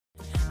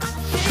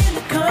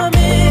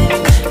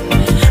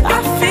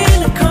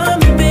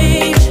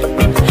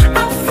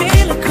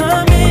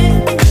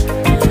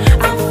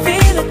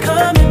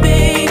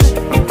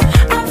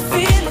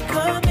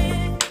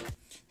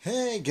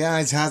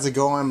guys, how's it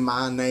going?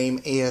 My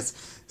name is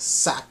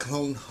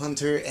Cyclone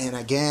Hunter, and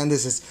again,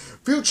 this is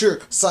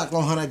future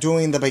Cyclone Hunter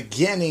doing the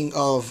beginning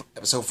of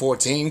episode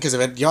 14, because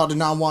if y'all did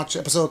not watch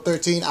episode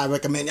 13, I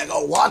recommend y'all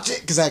go watch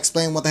it, because I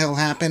explained what the hell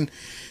happened.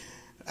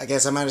 I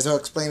guess I might as well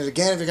explain it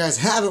again if you guys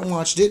haven't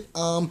watched it.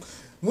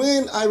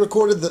 When I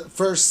recorded the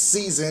first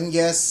season,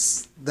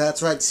 yes,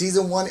 that's right,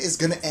 season 1 is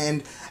going to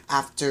end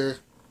after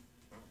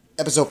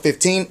episode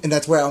 15, and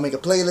that's where I'll make a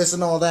playlist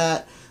and all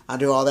that. I'll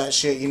do all that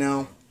shit, you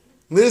know.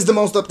 This is the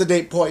most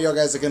up-to-date part y'all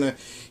guys are gonna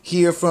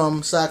hear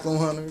from Cyclone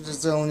Hunter,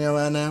 just telling you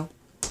right now.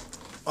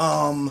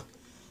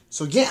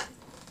 So yeah,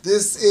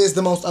 this is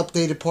the most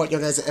updated part y'all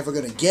guys are ever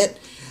gonna get.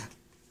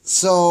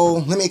 So,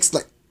 let me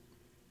explain.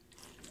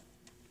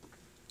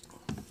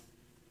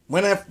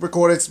 When I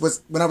recorded,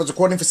 when I was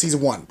recording for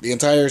season 1, the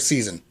entire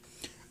season,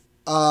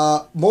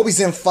 Moby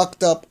Zen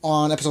fucked up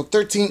on episode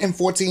 13 and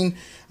 14.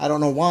 I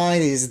don't know why,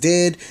 they just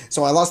did.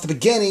 So I lost the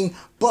beginning,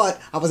 but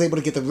I was able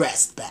to get the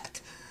rest back.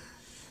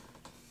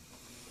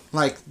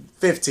 Like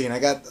 15, I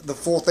got the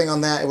full thing on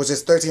that. It was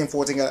just 13 and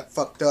 14 got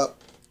fucked up.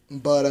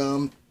 But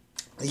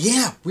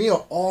yeah, we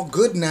are all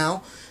good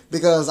now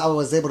because I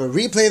was able to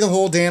replay the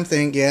whole damn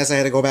thing. Yes, I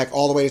had to go back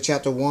all the way to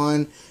chapter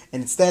 1,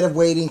 and instead of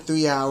waiting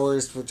 3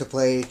 hours to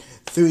play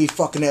 3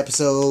 fucking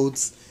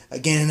episodes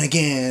again and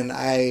again,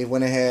 I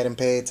went ahead and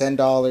paid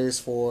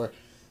 $10 for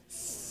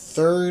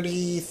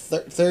 30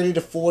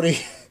 to 40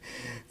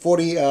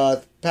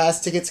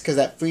 pass tickets, because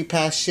that free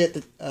pass shit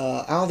that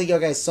I don't think y'all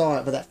guys saw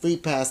it, but that free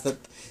pass that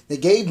they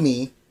gave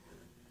me,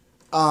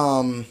 which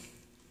I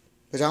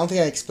don't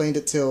think I explained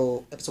it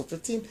till episode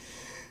 15.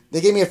 They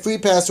gave me a free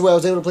pass to where I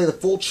was able to play the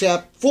full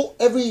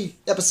every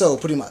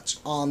episode pretty much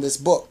on this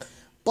book,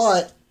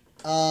 but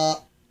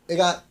it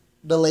got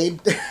delayed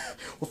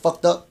or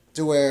fucked up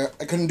to where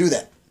I couldn't do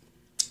that.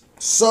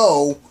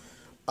 So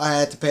I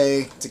had to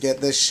pay to get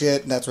this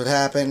shit, and that's what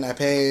happened. I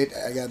paid,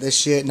 I got this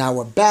shit, now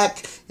we're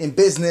back in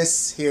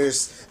business.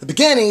 Here's the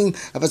beginning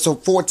of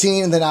episode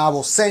 14, and then I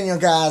will send you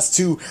guys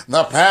to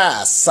the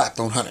past,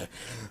 Cyclone Hunter.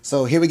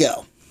 So here we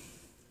go.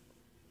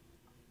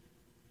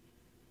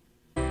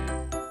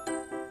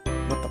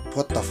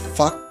 What the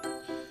fuck?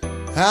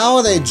 How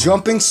are they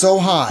jumping so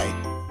high?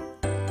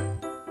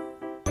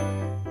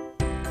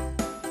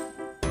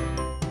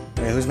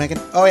 Wait, who's Megan?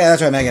 Oh yeah,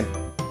 that's right, Megan.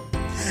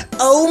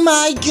 Oh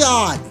my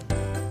god!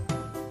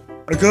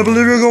 I can't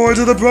believe you're going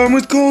to the prom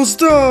with Cold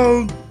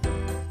Stone!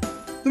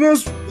 The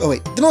most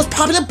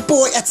popular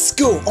boy at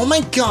school! Oh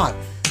my god!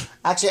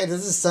 Actually,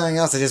 this is something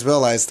else I just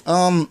realized.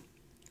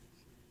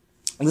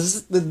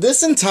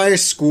 This entire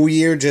school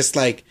year just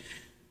like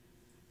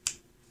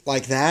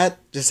that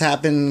just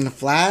happened in a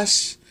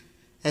flash.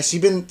 Has she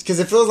been, because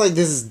it feels like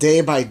this is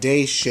day by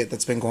day shit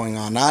that's been going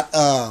on, not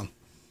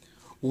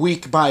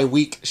week by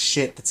week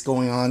shit that's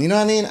going on. You know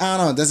what I mean? I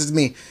don't know, this is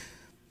me.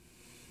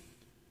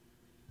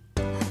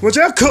 Watch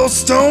out, Cold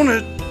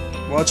Stone!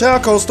 Watch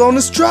out, Cold Stone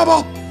is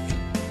trouble!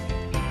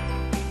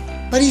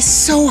 But he's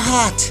so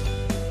hot!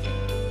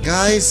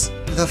 Guys,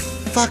 the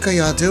fuck are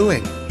y'all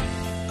doing?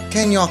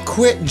 Can y'all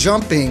quit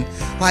jumping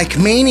like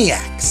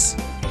maniacs?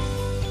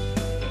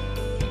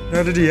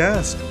 How did he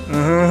ask?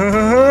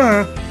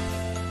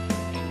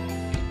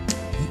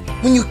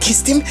 When you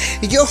kissed him,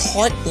 did your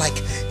heart, like,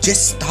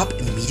 just stop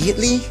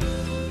immediately?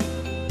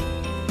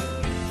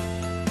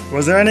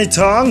 Was there any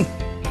tongue?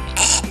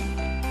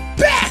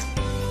 Bah!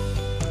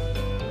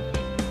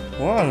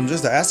 What? I'm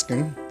just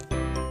asking.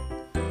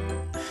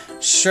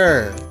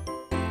 Sure.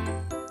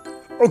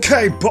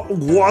 Okay, but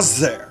was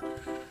there?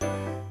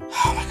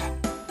 Oh my god.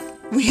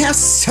 We have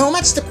so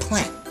much to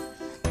plan.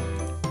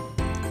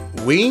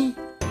 We?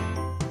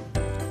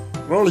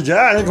 Well,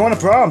 yeah, you're going to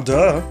prom,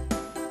 duh.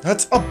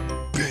 That's a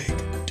big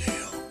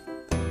deal.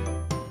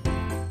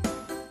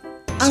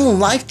 A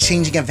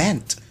life-changing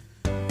event.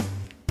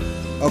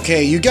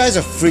 Okay, you guys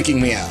are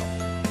freaking me out.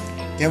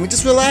 Can we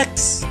just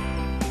relax?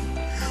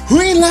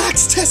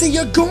 Relax, Tessie,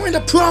 you're going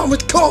to prom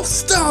with Cold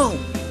Stone!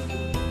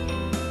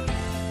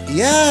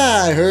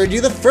 Yeah, I heard you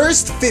the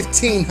first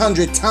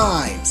 1,500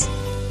 times.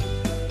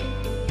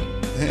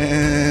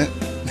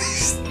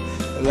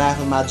 Laugh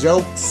at my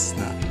jokes?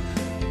 No,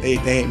 they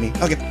hate me.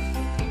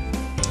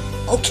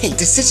 Okay,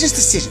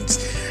 decisions.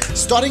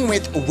 Starting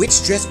with,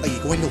 which dress are you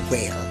going to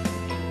wear?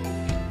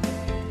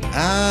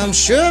 I'm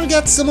sure I've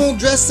got some old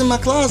dress in my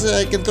closet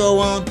I can throw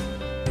on.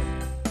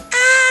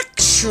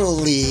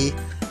 Actually,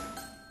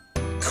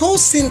 Cole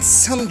sent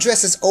some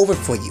dresses over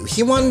for you.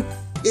 He wanted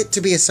it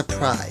to be a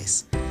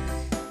surprise.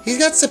 He's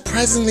got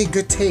surprisingly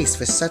good taste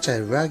for such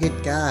a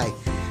rugged guy.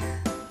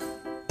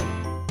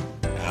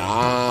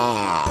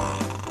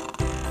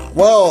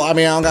 Well, I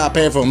mean, I don't gotta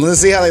pay for them.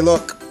 Let's see how they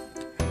look.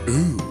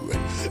 Ooh,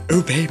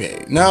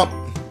 baby. Nope.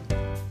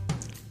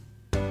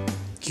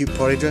 Cute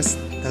party dress.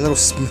 That little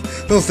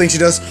thing she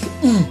does.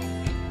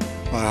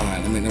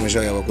 Alright, let me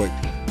show you real quick.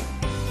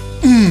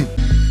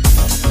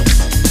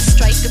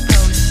 Strike the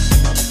pose.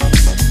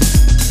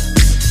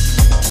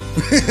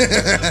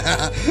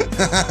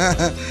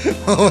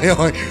 I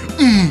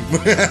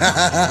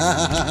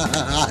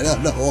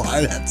don't know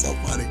why that's so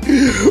funny.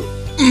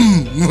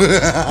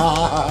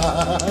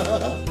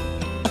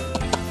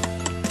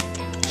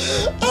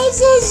 I'm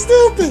so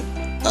stupid.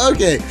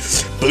 Okay.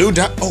 Blue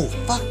dot. Oh,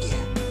 fuck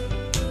yeah.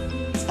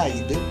 That's how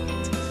you do it.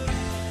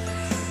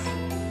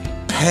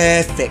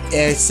 Perfect.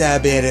 It's a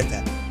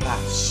beautiful. Ah,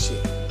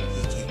 shit.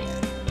 He came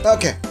back.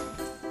 Okay.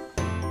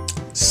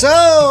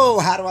 So,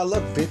 how do I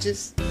look,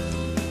 bitches?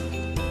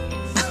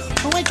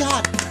 Oh my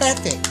god,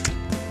 perfect.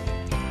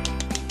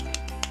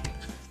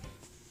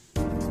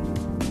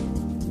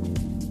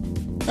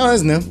 Oh,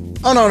 it's new.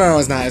 Oh, no,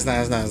 it's not. It's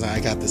not. I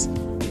got this.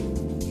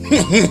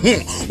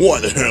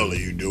 What the hell are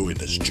you doing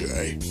this,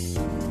 Jay?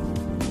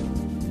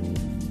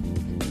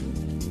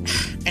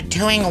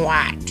 Doing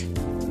what?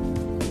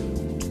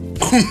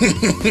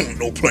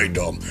 Don't play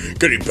dumb.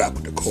 Getting back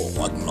with the call,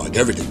 acting like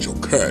everything's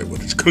okay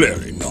when it's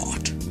clearly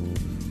not.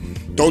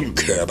 Don't you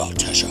care about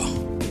Tessa?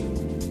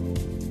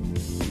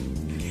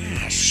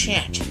 Ah,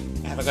 shit.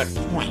 You have a good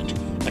point.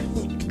 But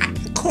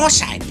of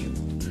course I do.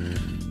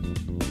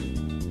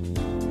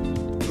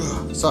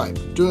 Sorry,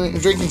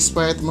 drinking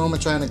Sprite at the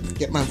moment, trying to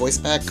get my voice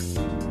back.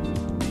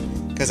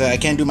 Because I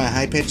can't do my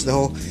high pitch, the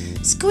whole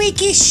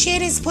Squeaky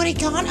shit is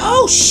putting on.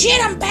 Oh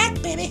shit, I'm back,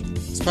 baby.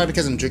 It's probably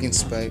because I'm drinking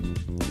Sprite.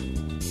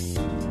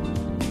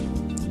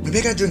 Maybe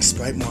I gotta drink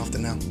Sprite more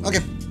often now.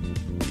 Okay.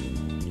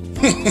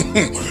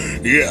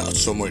 Yeah,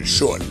 someone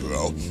short,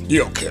 bro. You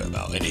don't care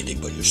about anything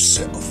but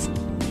yourself.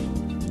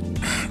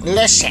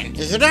 Listen,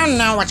 if you don't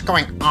know what's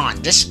going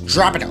on, just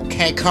drop it,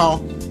 okay, Cole?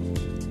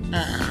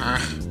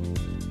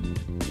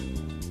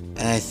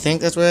 And I think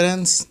that's where it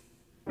ends.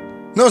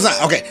 No, it's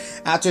not. Okay.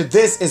 After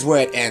this is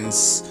where it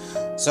ends.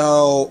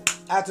 So,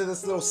 after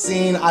this little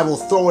scene, I will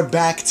throw it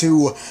back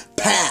to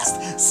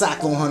past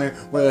Cyclone Hunter,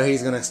 where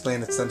he's gonna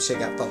explain that some shit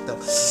got fucked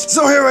up.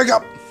 So here we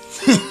go.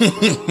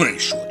 Hey,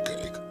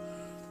 shortcake.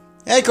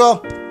 Hey,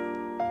 Cole.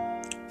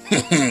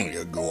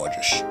 You're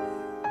gorgeous.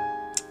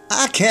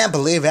 I can't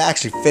believe I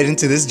actually fit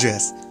into this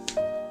dress.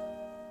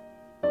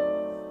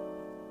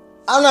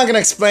 I'm not gonna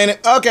explain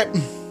it. Okay.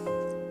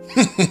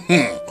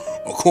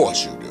 Of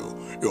course you do.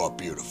 You're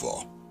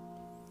beautiful.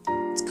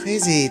 It's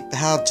crazy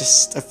how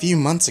just a few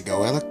months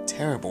ago I looked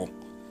terrible.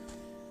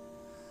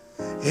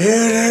 You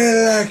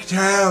didn't look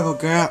terrible,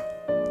 girl.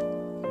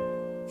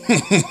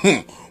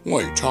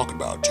 What are you talking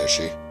about,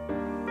 Tessie?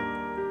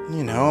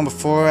 You know,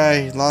 before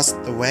I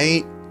lost the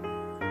weight.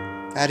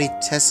 Fatty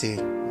Tessie.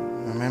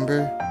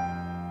 Remember?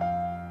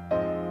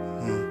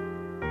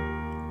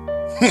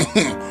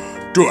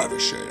 Do ever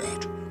say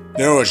that?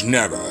 There was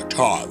never a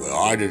time where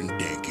I didn't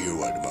think you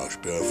were the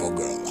most beautiful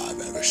girl I've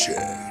ever seen.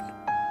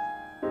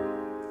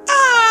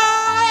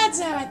 Oh, that's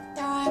so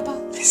adorable.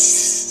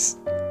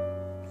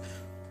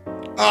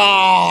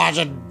 Oh, that's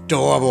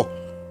adorable.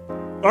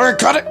 Alright,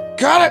 cut it!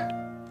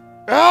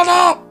 Oh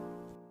no!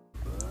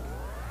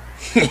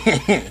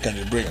 Can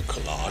you bring a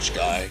collage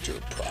guy to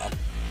a prom?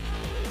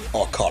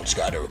 Or a college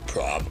guy to a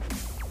prom?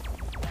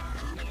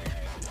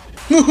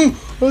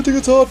 I think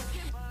it's hot.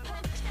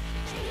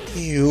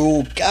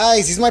 You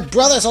guys, he's my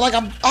brother, so like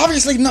I'm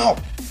obviously no.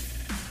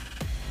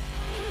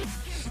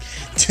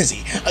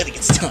 Tizzy, I think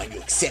it's time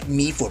you accept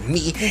me for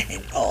me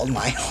and all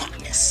my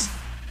hotness.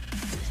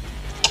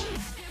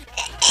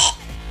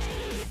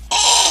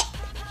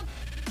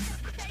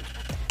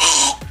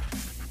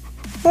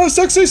 My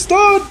sexy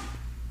stud!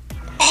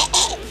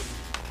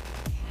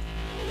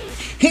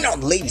 You know,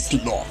 ladies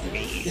love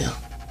me.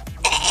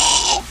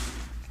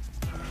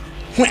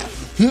 Well,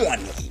 one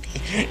lady,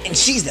 and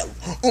she's the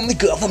only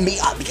girl for me,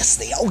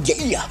 obviously. Oh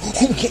yeah,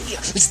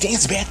 let's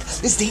dance,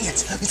 Beth. Let's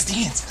dance.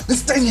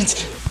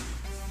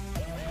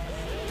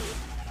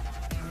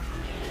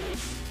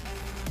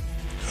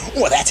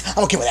 Oh, that.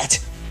 I'm okay with that.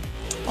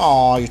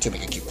 Aw, you're too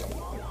big and cute.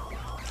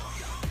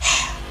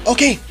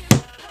 Okay,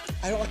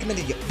 I don't recommend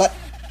it yet, but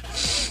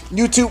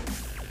you two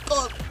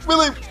are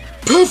really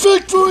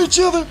perfect for each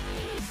other.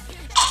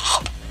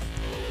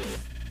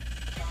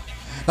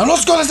 Now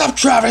let's go up,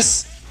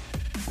 Travis.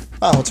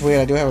 Oh, it's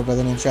weird. I do have a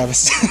brother named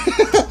Travis.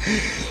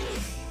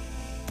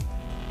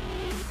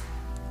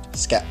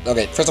 Scout.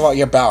 Okay, first of all,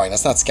 you're bowing.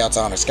 That's not Scout's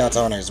honor. Scout's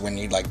honor is when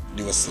you like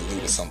do a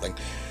salute or something.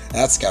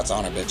 That's Scout's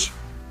honor, bitch.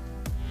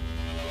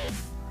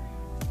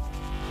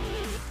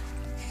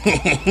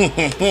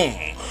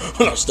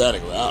 I'm not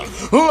standing around.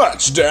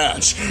 Let's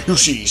dance. You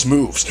see these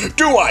moves.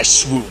 Do I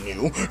swoon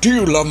you? Do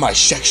you love my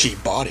sexy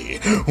body?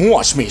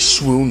 Watch me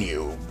swoon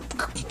you,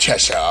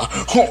 Tessa.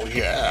 Oh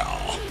yeah.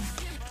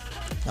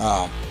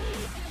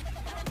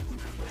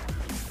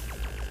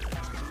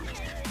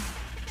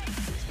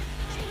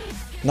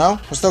 No?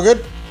 We're still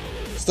good?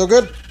 Still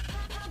good?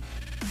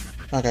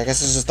 Okay, I guess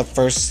this is just the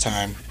first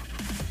time.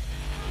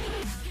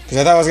 Because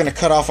I thought it was going to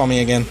cut off on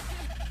me again.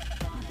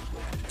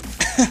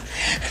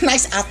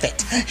 Nice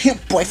outfit. Your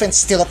boyfriend's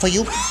still up for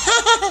you.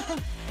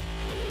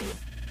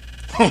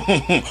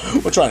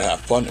 We're trying to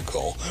have fun,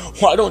 Nicole.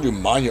 Why don't you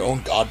mind your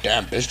own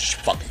goddamn business, you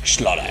fucking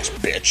slut-ass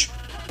bitch?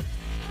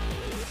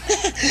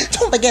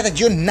 Don't forget that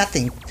you're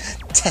nothing,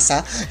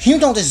 Tessa. You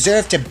don't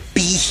deserve to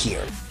be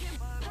here.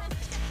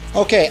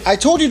 Okay, I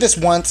told you this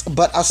once,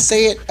 but I'll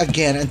say it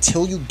again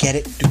until you get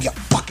it through your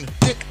fucking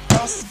dick.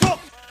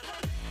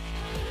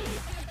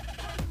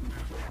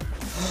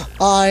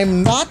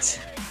 I'm not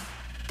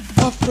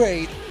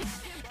afraid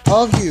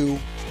of you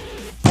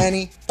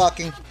any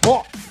fucking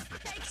more.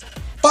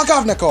 Fuck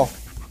off, Nicole.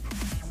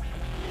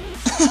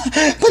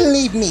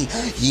 Believe me,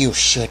 you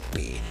should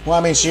be. Well,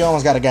 I mean, she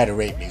almost got a guy to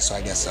rape me, so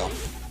I guess so.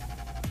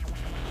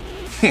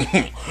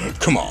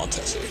 Come on,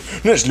 Tessie.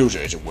 This loser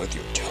isn't worth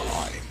your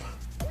time.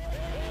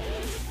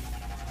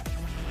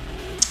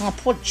 Oh,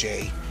 poor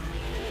Jay.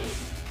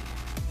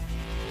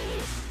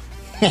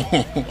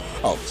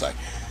 Oh, sorry.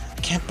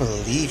 I can't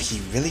believe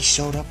he really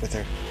showed up with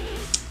her.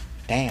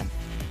 Damn.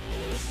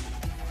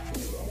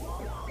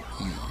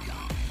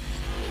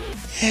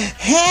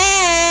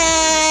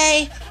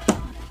 Hey!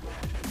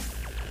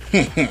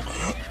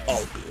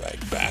 I'll be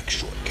right back,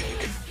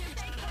 shortcake.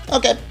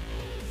 Okay.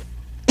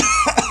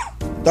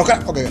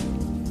 Okay.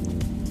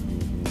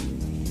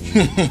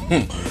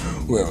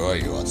 Where were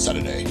you on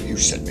Saturday? You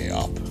set me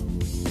up.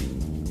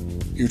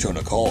 You told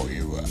Nicole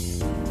we were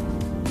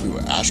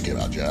asking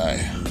about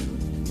Jay.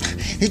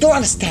 You don't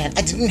understand.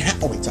 I didn't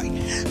have. Oh wait, sorry.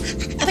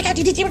 Oh my god,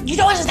 you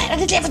don't understand. I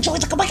didn't have a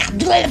choice. Oh my god.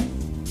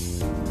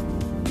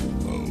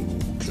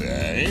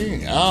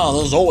 Okay. Ah,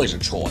 there's always a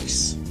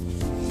choice.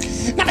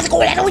 Not a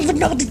goal. I don't even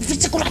know the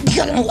physical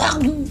idea.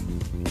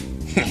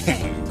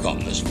 Come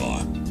this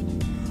far.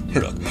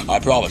 Look, I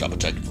promise I'll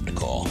protect you from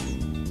Nicole.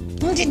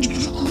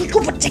 You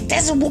can protect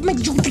as a woman.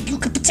 You think you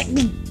can protect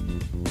me?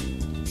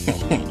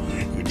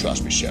 You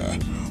trust me, Sarah.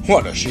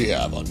 What does she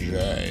have on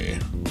Jay?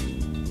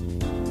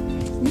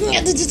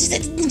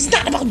 It's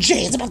not about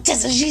Jay. It's about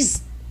Tessa.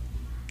 She's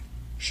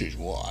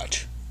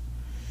what?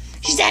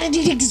 She's had an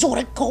eating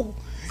disorder, Cole.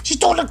 She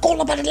told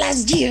Nicole about it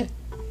last year.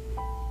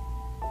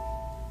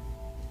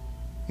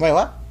 Wait,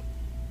 what?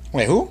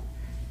 Wait, who?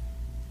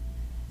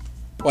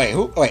 Wait,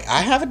 who? Wait,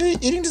 I have an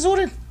eating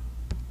disorder?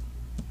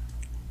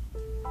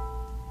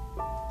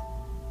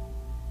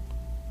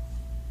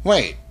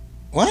 Wait,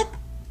 what?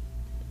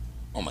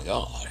 Oh my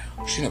god.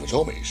 She never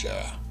told me,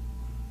 Sarah.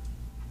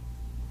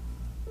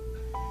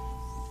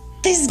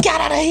 This got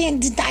out of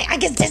hand tonight. I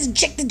guess Tessa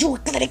checked into a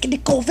clinic and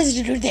Nicole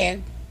visited her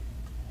there.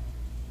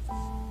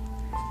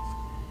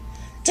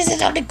 Tessa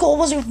thought Nicole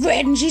was her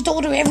friend and she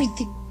told her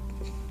everything.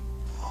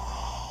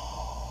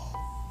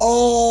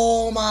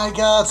 Oh my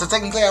god, so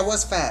technically I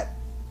was fat.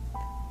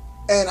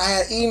 And I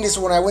had eaten this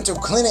when I went to a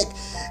clinic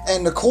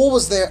and Nicole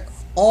was there.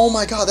 Oh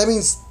my god, that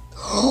means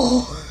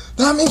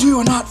we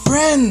were not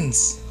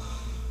friends.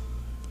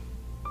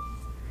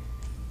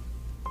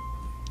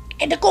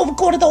 And Nicole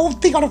recorded the whole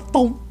thing on her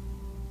phone.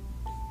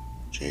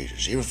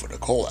 Jesus, even for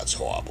Nicole, that's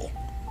horrible.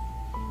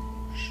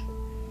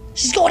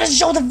 She's going to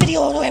show the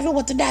video to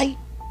everyone tonight.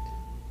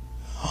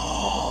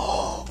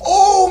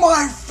 Oh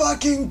my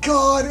fucking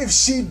god, if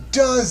she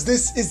does,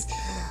 this is...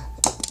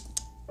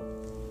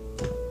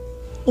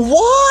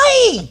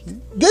 Why?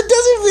 That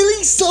doesn't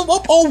really sum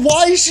up on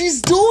why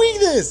she's doing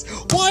this.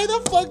 Why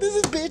the fuck does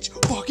this bitch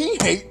fucking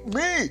hate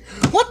me?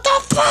 What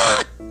the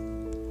fuck?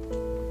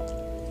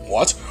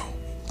 What?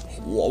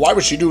 Why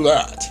would she do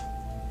that?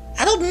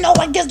 I don't know.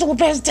 I guess to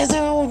embarrass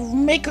Tessa or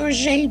make her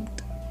ashamed.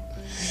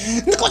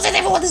 Nicole said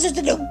everyone deserves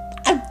to know.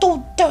 I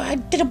told her I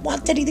didn't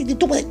want anything to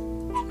do with it.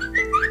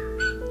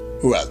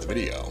 Who has the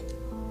video?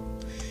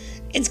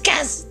 It's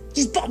Cass.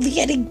 She's probably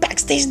getting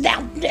backstage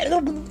now.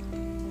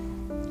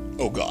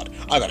 Oh god,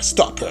 I gotta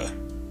stop her.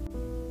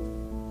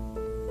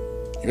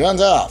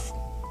 Guns off.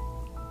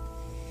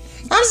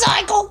 I'm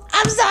sorry, Cole.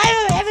 I'm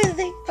sorry for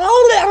everything.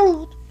 Oh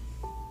no.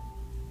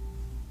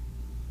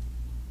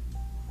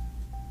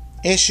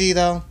 Is she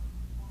though?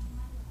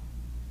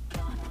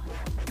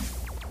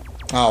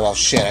 Oh well,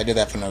 shit! I did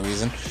that for no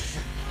reason.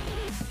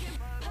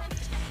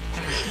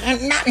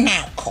 Not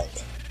now, Cole.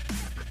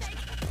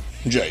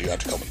 Jay, you have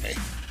to come with me.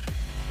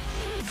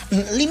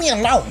 Leave me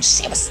alone,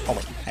 seriously. Oh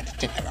wait, I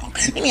did that wrong.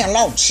 Leave me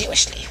alone,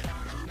 seriously.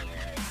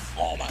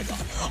 Oh my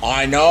god.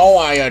 I know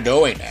why you're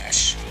doing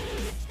this.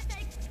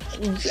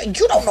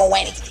 You don't know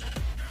anything.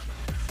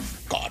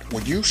 God,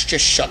 would you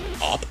just shut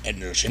up and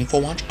listen for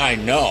once? I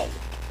know.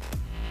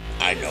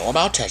 I know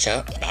about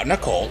Tessa, about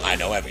Nicole, I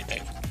know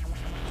everything.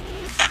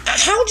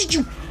 How did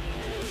you...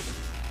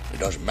 It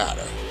doesn't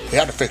matter. We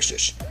have to fix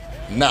this.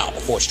 Now,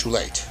 before it's too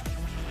late.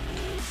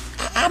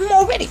 I'm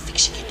already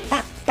fixing it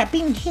by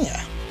being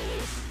here.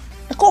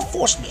 Nicole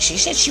forced me. She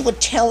said she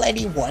would tell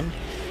anyone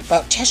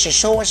about Tessa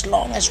so as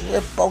long as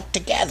we're both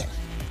together.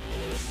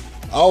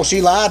 Oh,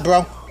 she lied,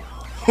 bro.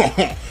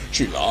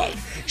 She lied.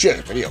 She has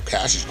a video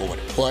cast. She's going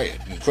to play it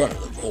in front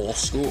of the whole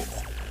school.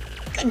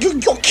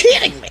 You're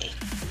kidding me.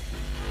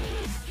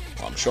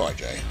 Well, I'm sorry,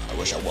 Jay. I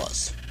wish I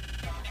was.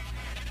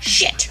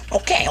 Shit.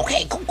 Okay.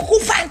 Go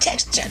find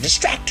Tessa.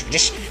 Distract her.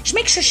 Just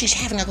make sure she's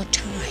having a good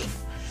time.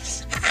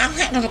 I'll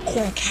handle the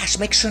corn cast.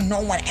 Make sure no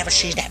one ever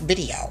sees that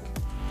video.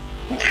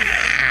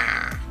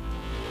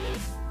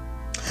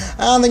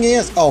 I don't think he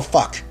is. Oh,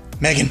 fuck.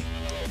 Megan!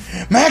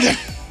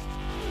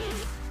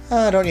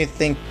 Don't you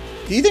think...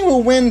 Do you think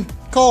we'll win,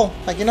 Cole?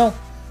 Like, you know?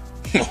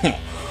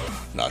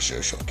 Not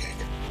sure, shortcake.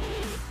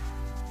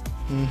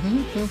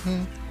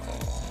 Oh,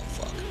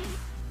 fuck.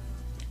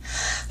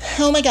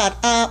 Oh my god,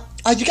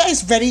 are you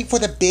guys ready for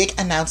the big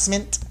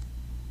announcement?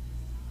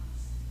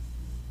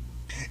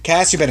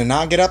 Cass, you better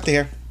not get up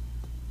there.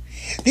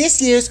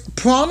 This year's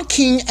prom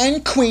king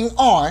and queen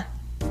are...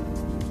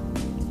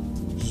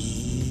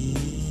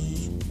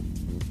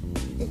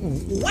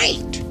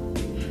 Wait!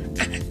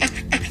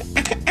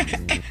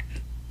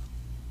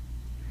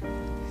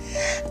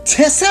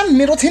 Tessa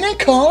Middleton and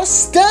Cole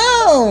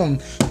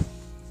Stone!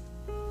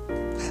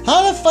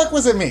 How the fuck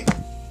was it me?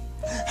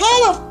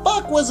 How the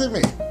fuck was it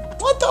me?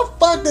 What the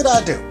fuck did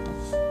I do?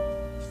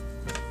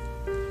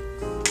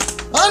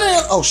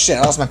 Oh shit,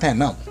 I lost my pen.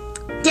 No.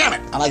 Damn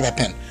it, I like that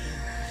pen.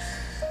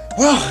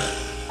 Well,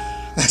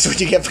 that's what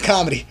you get for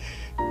comedy.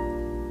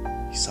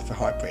 You suffer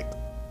heartbreak.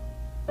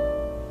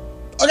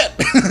 Okay.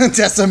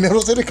 Tessa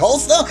Middleton and Cole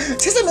Stone.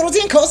 Tessa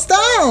Middleton and Cole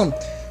Stone.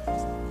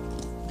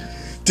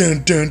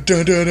 Dun dun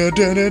dun dun dun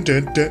dun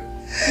dun dun.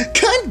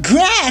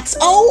 Congrats!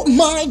 Oh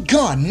my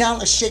god, now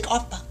let's shake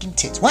our fucking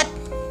tits. What?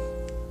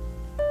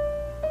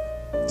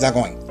 Is that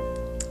going?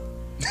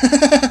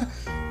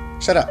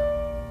 Shut up.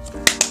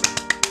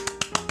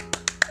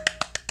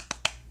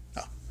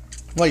 Oh.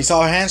 Well, you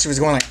saw her hand? She was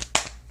going like...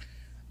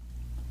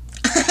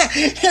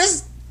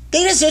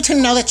 They deserve to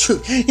know the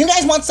truth. You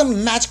guys want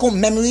some magical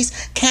memories?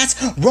 Cats,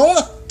 roll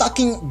a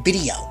fucking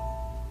video.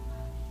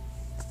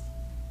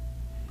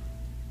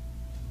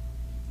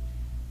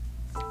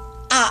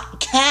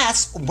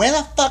 Cass, where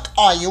the fuck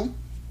are you?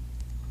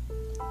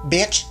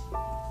 Bitch.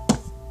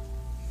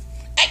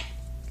 Hey.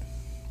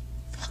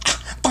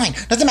 Fine,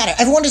 doesn't matter.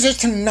 Everyone deserves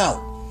to know.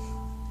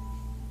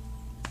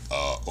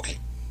 Okay.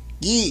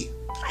 Yeah.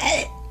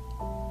 Hey.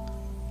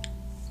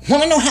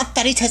 Wanna know how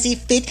Fatty Tessie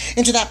fit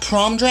into that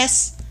prom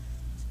dress?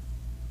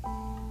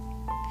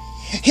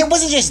 It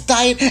wasn't just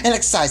diet and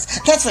exercise.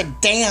 That's for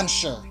damn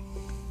sure.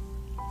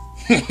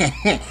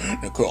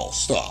 Nicole,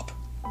 stop.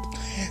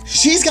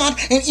 She's got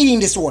an eating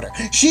disorder.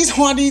 She's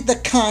hardly the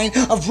kind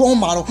of role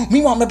model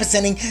we want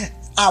representing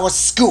our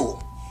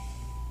school.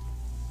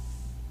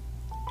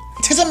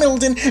 Tessa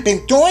Middleton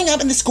been throwing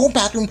up in the school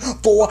bathroom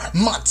for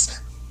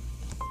months.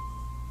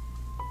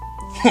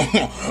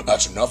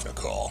 That's enough,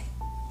 Nicole.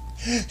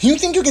 You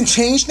think you can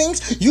change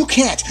things? You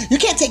can't. You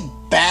can't take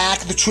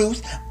back the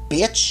truth,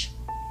 bitch.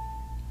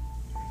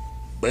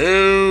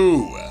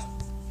 Boo!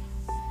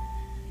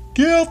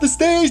 Get off the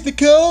stage,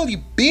 Nicole,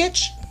 you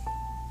bitch.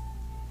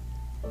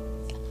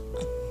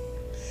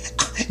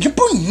 You're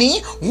booing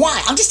me?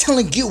 Why? I'm just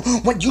telling you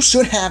what you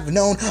should have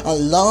known a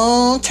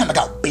long time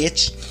ago,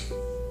 bitch.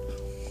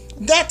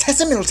 That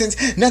Tessa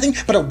Middleton's nothing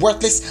but a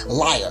worthless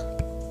liar.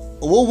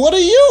 Well, what are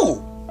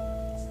you?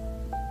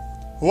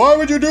 Why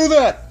would you do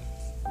that?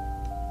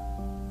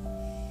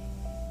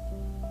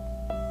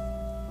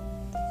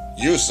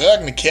 You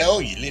suck,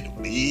 Nicole, you little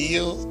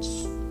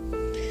bills.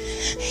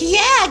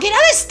 Yeah, get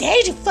on the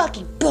stage, you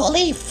fucking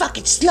bully, you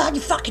fucking slut,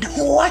 you fucking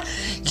whore.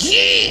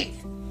 Yeah!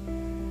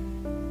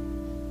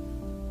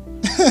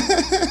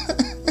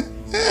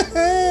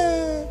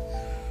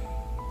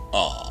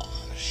 Aw,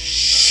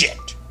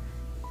 shit.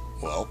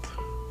 Welp.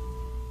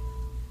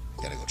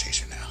 Gotta go chase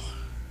her now.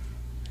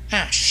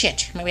 Ah,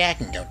 shit. Maybe I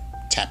can go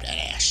tap that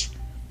ass.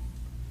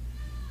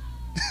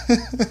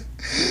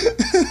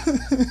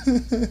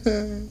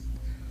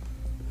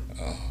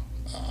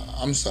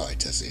 I'm sorry,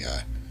 Tessie.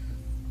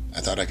 I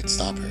thought I could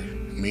stop her.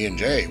 Me and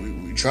Jay,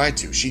 we tried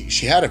to.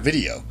 She had a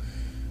video.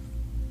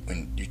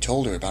 When you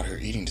told her about her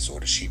eating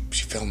disorder, she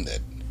filmed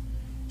it.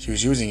 She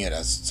was using it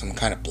as some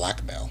kind of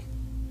blackmail.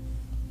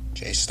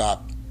 Jay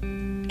stopped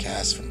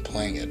Cass from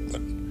playing it,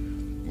 but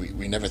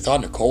we never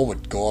thought Nicole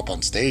would go up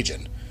on stage,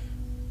 and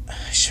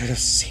I should have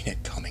seen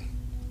it coming.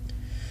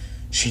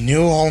 She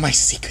knew all my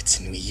secrets,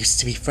 and we used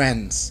to be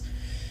friends.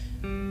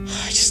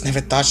 I just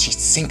never thought she'd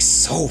sink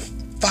so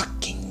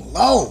fucking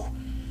low.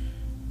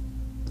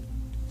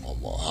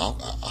 Well,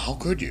 how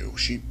could you?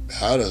 She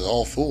had us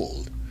all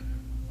fooled.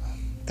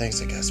 Thanks,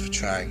 I guess, for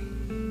trying.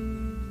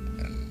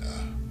 And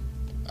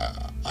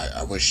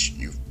I wish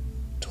you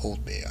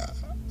told me.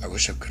 I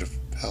wish I could have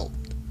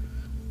helped.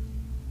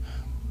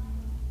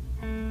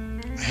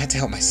 I had to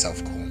help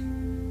myself, Cole.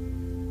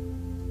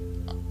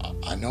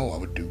 I know I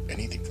would do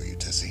anything for you,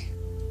 Tessie.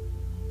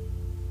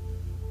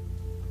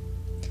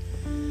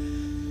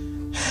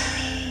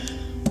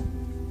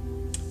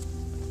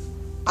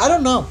 I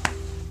don't know.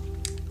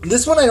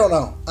 This one I don't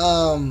know.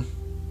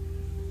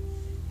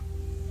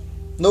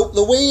 Nope,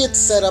 the way it's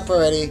set up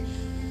already,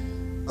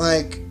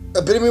 like,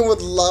 a bit of me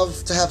would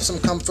love to have some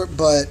comfort,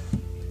 but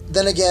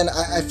then again,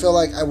 I feel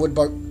like I would,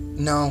 but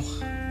no.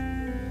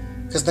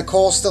 Because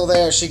Nicole's still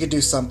there, she could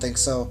do something,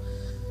 so.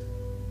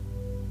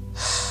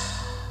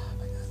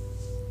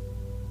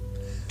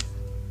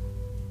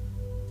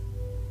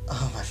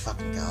 Oh my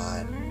fucking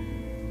god.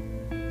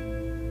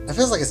 It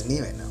feels like it's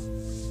me right now.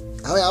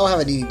 I mean, I don't have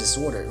an eating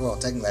disorder. Well,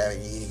 technically I have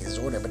an eating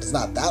disorder, but it's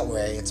not that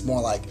way. It's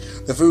more like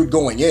the food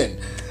going in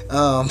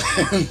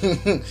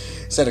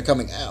instead of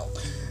coming out.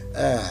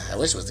 I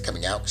wish it was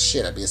coming out.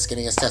 Shit, I'd be as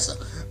skinny as Tessa.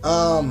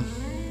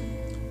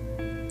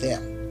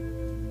 Damn.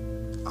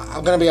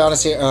 I'm gonna be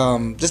honest here.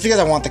 Just because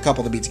I want the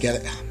couple to be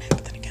together. Oh man,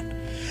 but then again,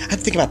 have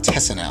to think about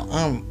Tessa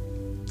now.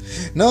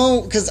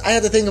 No, because I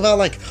had to think about,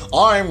 like,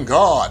 I'm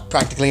God,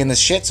 practically, in this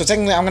shit. So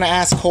technically, I'm going to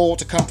ask Cole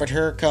to comfort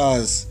her,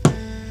 because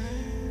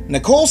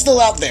Nicole's still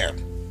out there.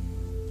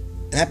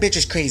 And that bitch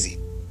is crazy.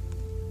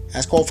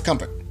 Ask Cole for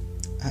comfort.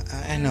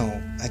 I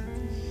know.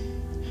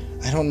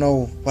 I don't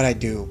know what I'd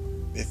do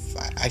if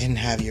I didn't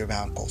have you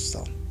around, Cole,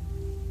 still.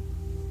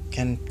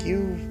 Can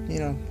you,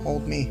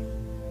 hold me?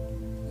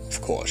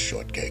 Of course,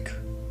 Shortcake.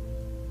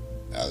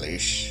 At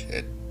least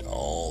it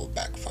all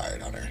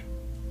backfired on her.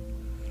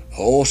 The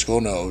whole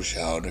school knows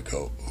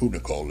who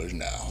Nicole is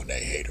now, and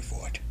they hate her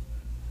for it.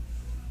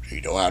 So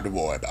you don't have to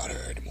worry about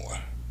her anymore,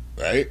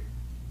 right?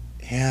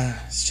 Yeah,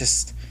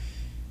 it's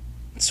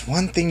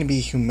one thing to be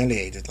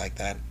humiliated like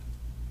that,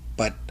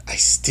 but I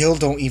still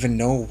don't even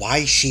know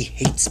why she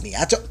hates me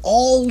after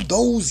all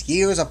those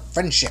years of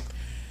friendship.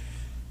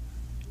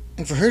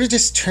 And for her to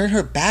just turn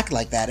her back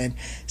like that and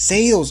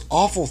say those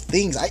awful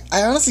things, I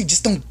honestly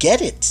just don't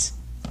get it.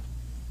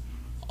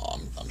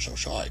 I'm so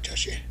sorry,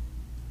 Tessie.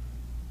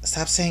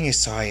 Stop saying you're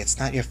sorry. It's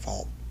not your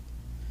fault.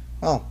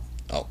 Well.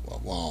 Oh,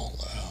 well,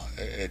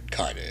 it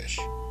kind of is.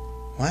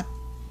 What?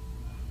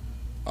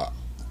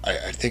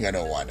 I think I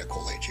know why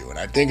Nicole hates you, and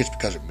I think it's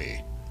because of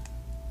me.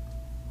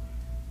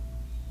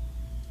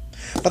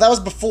 But that was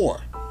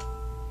before.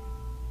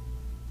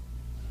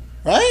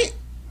 Right?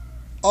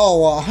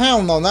 Oh, well,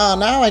 hell no.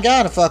 Now I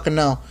gotta fucking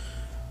know.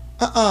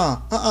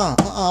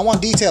 I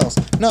want details.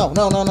 No.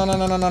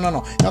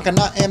 You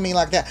cannot end me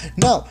like that.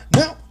 No.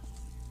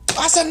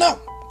 I said no.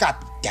 God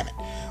damn it.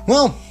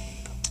 Well,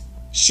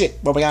 shit.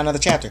 Well, we got another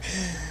chapter.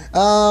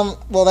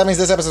 Well, that means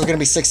this episode is gonna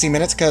be 16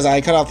 minutes because I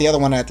cut off the other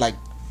one at like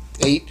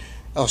 8.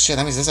 Oh shit,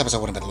 that means this episode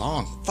would have been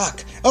long.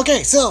 Fuck.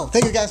 Okay, so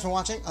thank you guys for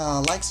watching.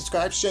 Like,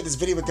 subscribe, share this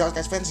video with your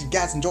guys' friends. You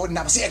guys enjoyed, and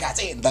I will see you guys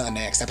in the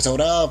next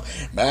episode of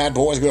Bad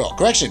Boys Girl.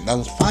 Correction,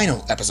 the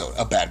final episode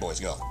of Bad Boys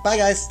Girl. Bye,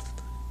 guys.